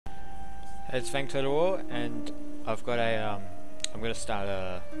It's Total, and I've got a I'm going to start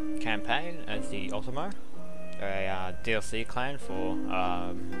a campaign as the Otomo, a DLC clan for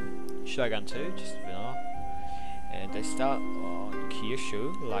Shogun 2, just vanilla, and they start on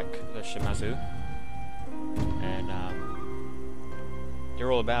Kyushu, like the Shimazu, and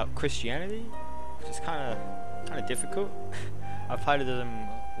they're all about Christianity, which is kind of difficult. I played them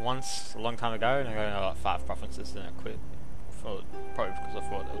once a long time ago, and I got like 5 provinces, and I quit. Probably because I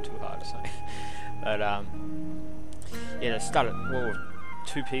thought they were too hard or something. But yeah, they started with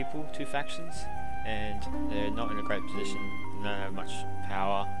 2 people, 2 factions, and they're not in a great position. They don't have much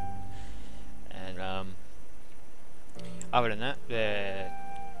power, and other than that, they're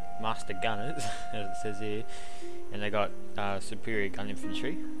master gunners, as it says here, and they got superior gun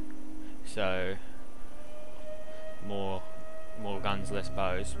infantry. So more guns, less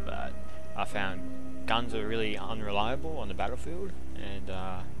bows. But I found guns are really unreliable on the battlefield, and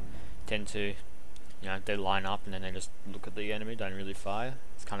tend to, they line up and then they just look at the enemy, don't really fire.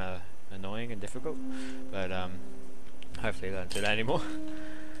 It's kind of annoying and difficult, but hopefully they don't do that anymore.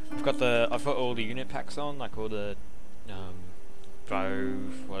 I've got all the unit packs on, like all the bow,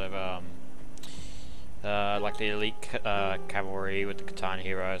 whatever, like the elite cavalry with the katana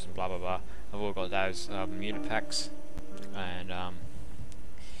heroes and blah blah blah. I've all got those unit packs, and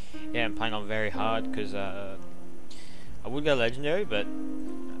yeah, I'm playing on very hard because I would go legendary, but I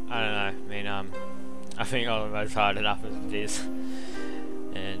don't know. I mean, I think I'm almost hard enough as it is,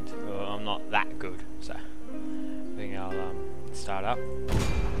 and well, I'm not that good, so I think I'll start up.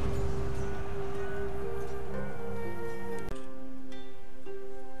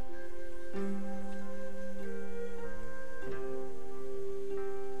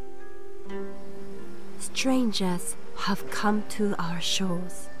 Strangers have come to our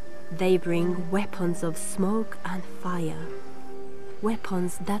shores. They bring weapons of smoke and fire,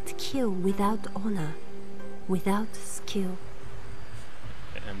 weapons that kill without honor, without skill.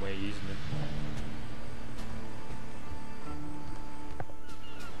 And we're using them.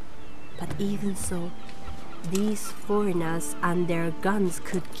 But even so, these foreigners and their guns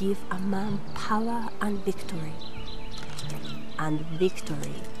could give a man power and victory. And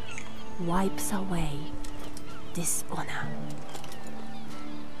victory wipes away dishonor.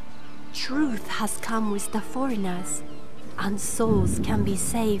 Truth has come with the foreigners, and souls can be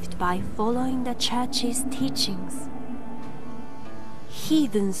saved by following the church's teachings.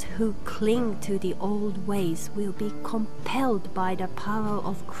 Heathens who cling to the old ways will be compelled by the power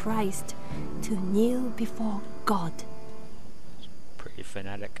of Christ to kneel before God. Pretty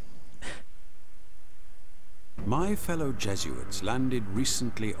fanatic. My fellow Jesuits landed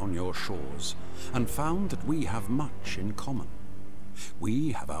recently on your shores and found that we have much in common.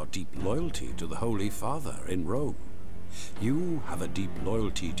 We have our deep loyalty to the Holy Father in Rome. You have a deep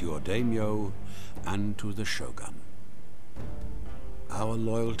loyalty to your daimyo and to the Shogun. Our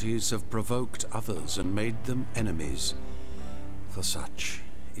loyalties have provoked others and made them enemies, for such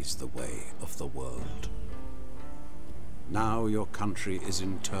is the way of the world. Now your country is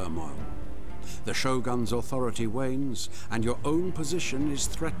in turmoil. The Shogun's authority wanes, and your own position is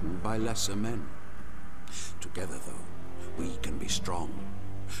threatened by lesser men. Together, though, we can be strong.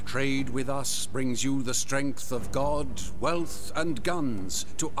 Trade with us brings you the strength of God, wealth, and guns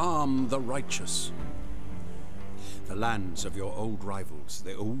to arm the righteous. The lands of your old rivals,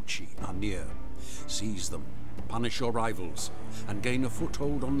 the Ouchi, are near. Seize them, punish your rivals, and gain a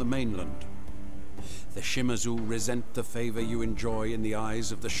foothold on the mainland. The Shimazu resent the favor you enjoy in the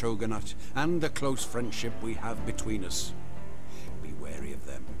eyes of the shogunate and the close friendship we have between us. Be wary of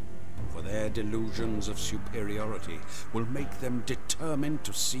them, for their delusions of superiority will make them determined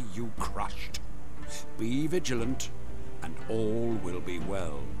to see you crushed. Be vigilant, and all will be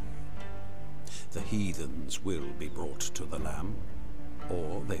well. The heathens will be brought to the Lamb,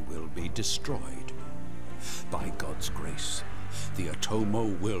 or they will be destroyed. By God's grace, the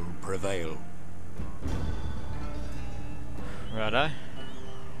Otomo will prevail. Righto.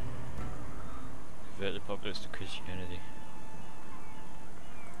 Convert the populace to Christianity.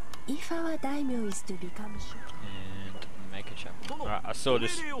 If our daimyo is to become And make a chapel. Alright, I saw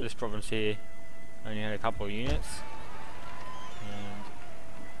this province here only had a couple of units. And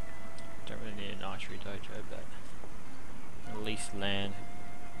don't really need an archery dojo, but at least land.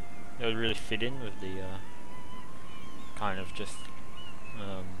 It would really fit in with the kind of just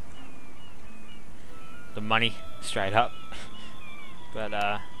the money straight up. But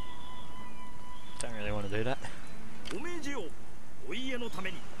don't really want to do that. Yeah,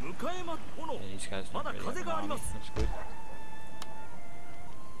 these guys don't really have an army. That's good.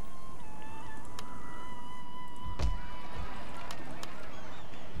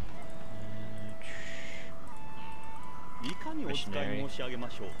 missionary.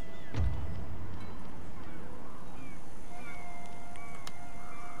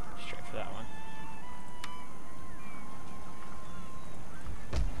 Straight for that one.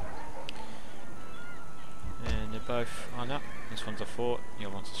 And they're both on up. This one's a fort, the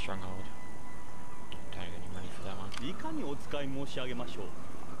other one's a stronghold. Don't have any money for that one.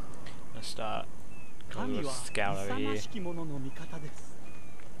 Let's start. Got a scout over here. Got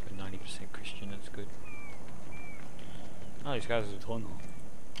 90% Christian, that's good. Oh, these guys don't have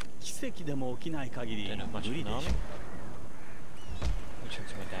much of an army. Which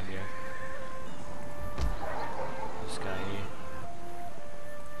one's my daimyo? This guy here.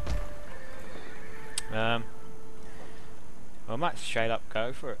 Well, I might straight up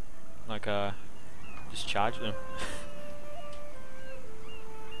go for it. Like, just charge them.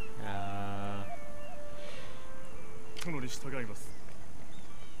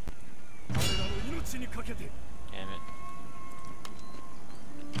 Damn it.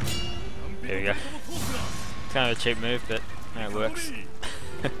 There we go. It's kind of a cheap move, but no, it works.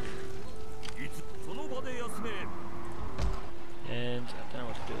 And I don't know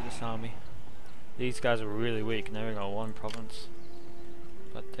what to do with this army. These guys are really weak and they've only got one province.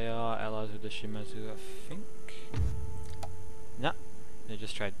 But they are allies with the Shimazu, I think. Nah, they're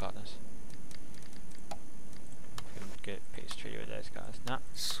just trade partners. Get a peace treaty with those guys. Nah.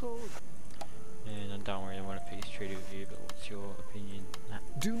 And don't worry, I want a peace treaty with you, but what's your opinion? Nah.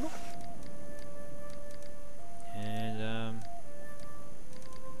 Do not. And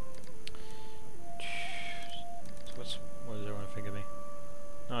so what does everyone think of me?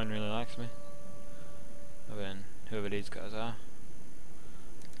 No one really likes me. Other than whoever these guys are.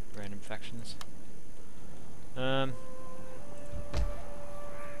 Random factions. You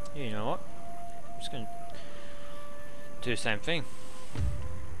know what? I'm just gonna do the same thing.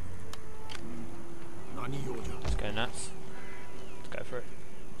 Let's go nuts. Let's go for it.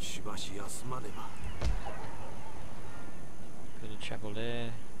 There's a chapel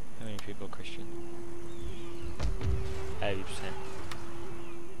there. How many people are Christian? 80%.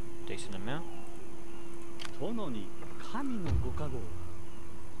 Decent amount.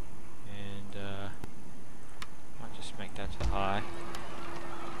 And might just make that to high.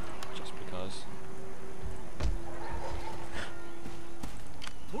 Just because.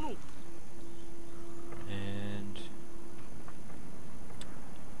 And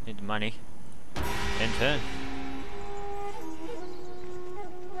need the money. End turn.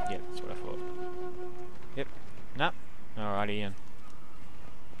 Yep, that's what I thought. Yep. Nope. Alrighty then.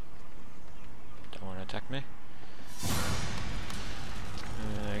 Don't want to attack me.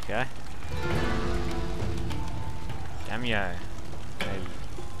 Okay. Daimyo. Maybe.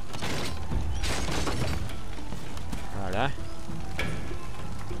 Righto.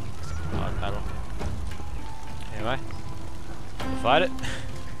 Hard battle. Anyway. We'll fight it.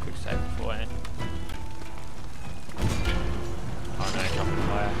 Quick save beforehand. Oh no, dropping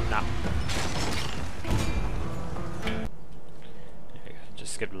fire. Nah. There we go.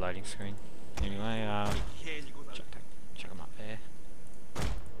 Just skip the loading screen. Anyway, chuck them up there. Oh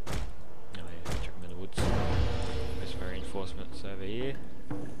yeah, chuck them in the woods. There's for reinforcements over here.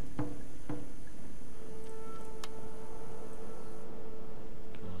 Come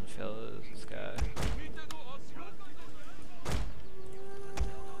on fellas, let's go.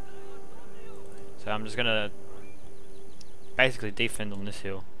 So I'm just gonna basically defend on this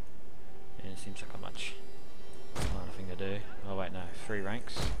hill. And it seems like a much smarter thing to do. Oh wait, no, 3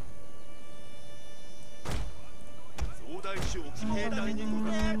 ranks. And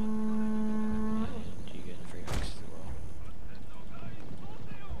you get 3 ranks as well.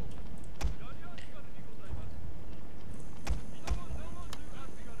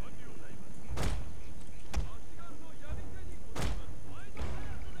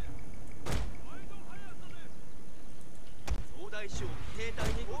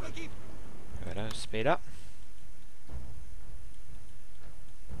 Righto, speed up.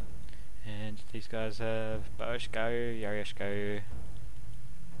 And these guys have Boshko, Yarishko.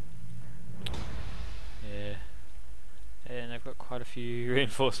 Yeah. And they've got quite a few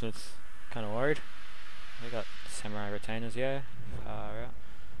reinforcements. Kinda worried. They got samurai retainers, yeah. Far out.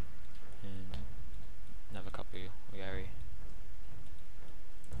 And another couple of Yari.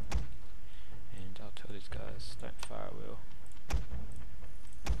 And I'll tell these guys, don't fire a wheel.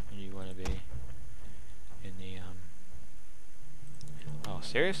 And you wanna be in the oh,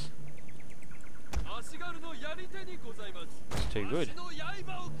 serious? It's too good.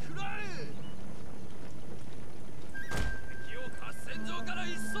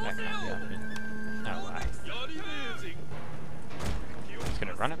 That can't be happening. No way. It's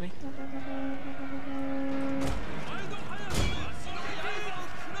gonna run at me?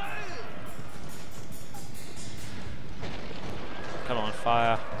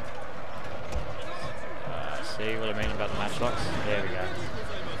 fire. See what I mean about the matchlocks? There we go.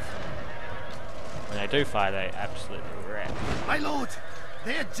 When they do fire, they absolutely wreck. My lord,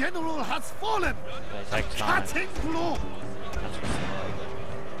 their general has fallen. They take time. Cutting blow. That's what's annoying.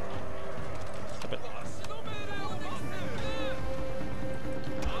 Stop it.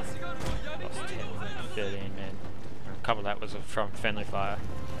 Lost 10, 13 men. A couple of that was from friendly fire.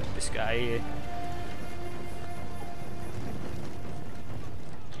 Like this guy here.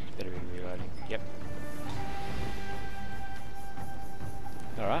 Better be reloading. Yep.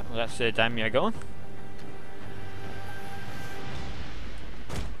 Alright, well that's their daimyo gone.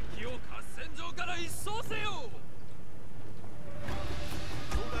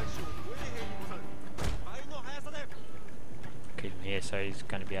 Keep him here so he's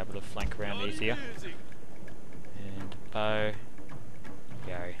going to be able to flank around easier. And bow.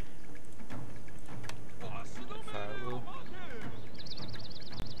 Gary. Firewall.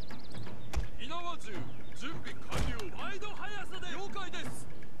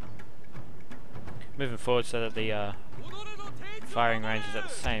 Moving forward so that the firing range is at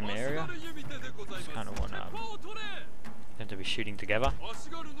the same area. Just kind of want them to be shooting together. Oh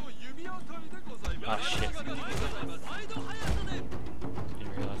shit.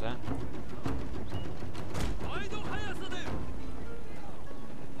 Didn't realise that.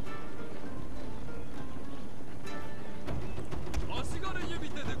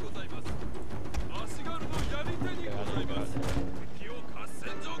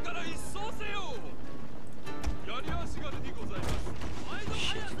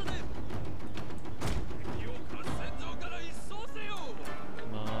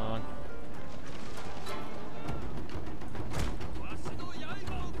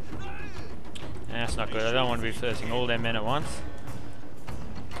 That's not good. I don't want to be forcing all their men at once.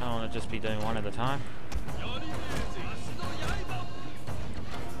 I want to just be doing one at a time.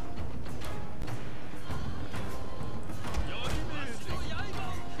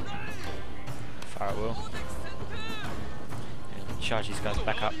 Fire at will. And charge these guys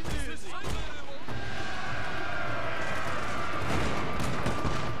back up.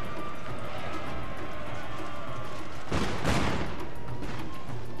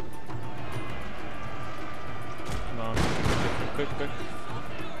 Quick.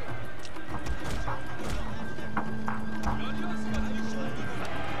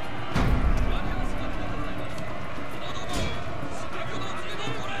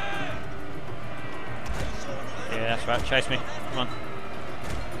 Yeah, that's right. Chase me. Come on.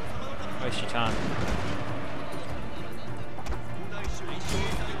 Waste your time.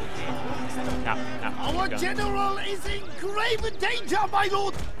 No. Our general is in grave danger, my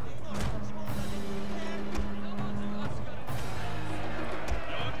lord.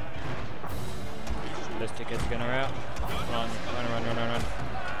 Those tickets are gonna out. Come on, run.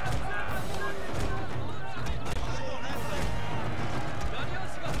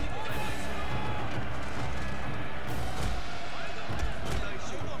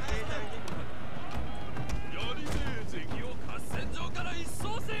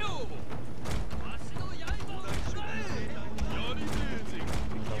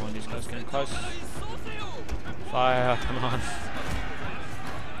 Don't want these guys getting close. Fire, come on.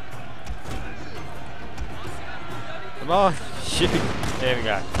 Come on, shoot. There we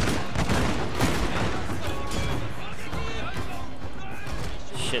go.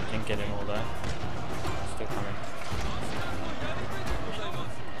 Shit, didn't get in all that. Still coming.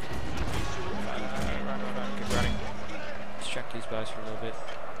 Run. Keep running. Distract these guys for a little bit.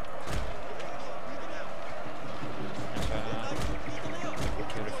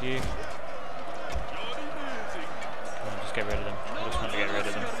 Killed a few. Come on, just get rid of them. I just want to get rid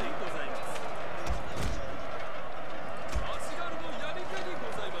of them.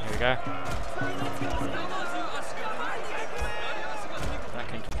 Go. Back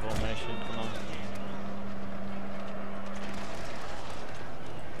into formation, come on.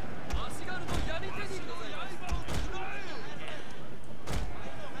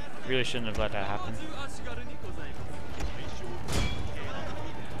 Really shouldn't have let that happen.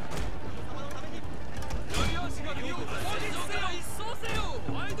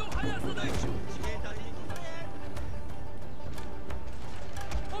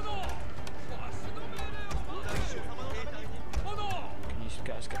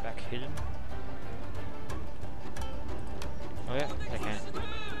 Guys get back hidden. Oh yeah, they can.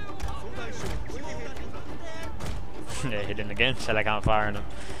 They're hidden again, so they can't fire on them.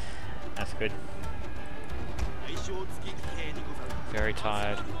 That's good. Very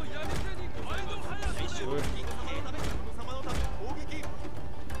tired. Good.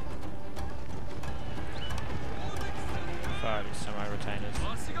 Fire these samurai retainers.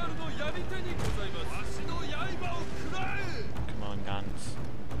 Come on, guns.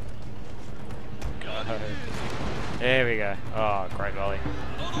 Go. There we go. Oh, great volley.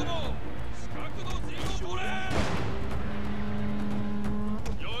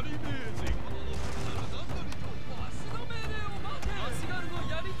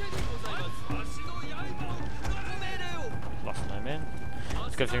 Lost no men.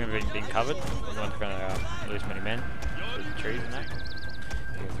 It's a good thing we've been covered. We're not going to lose many men with the trees and that.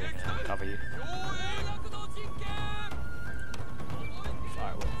 Because we can cover you.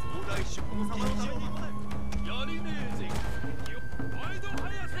 Firework.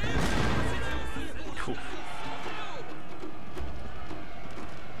 Cool.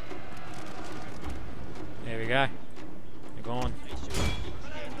 There we go. They're gone.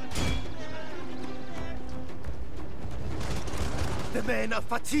 The men are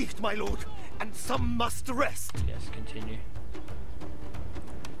fatigued, my lord, and some must rest. Yes, continue.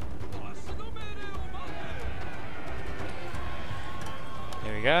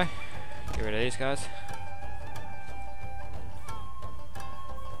 There we go. Get rid of these guys.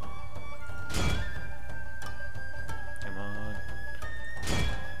 Come on.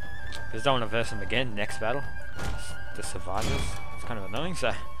 Because I don't want to verse them again next battle. The survivors. It's kind of annoying,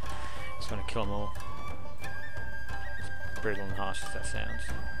 so just want to kill them all. As brutal and harsh as that sounds.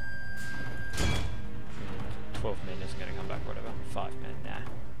 12 men isn't going to come back, whatever. 5 men, nah.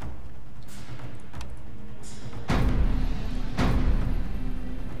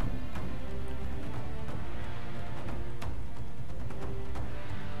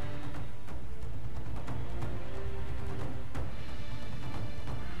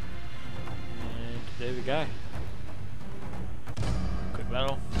 There we go. Quick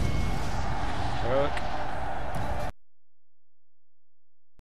battle. Heroic.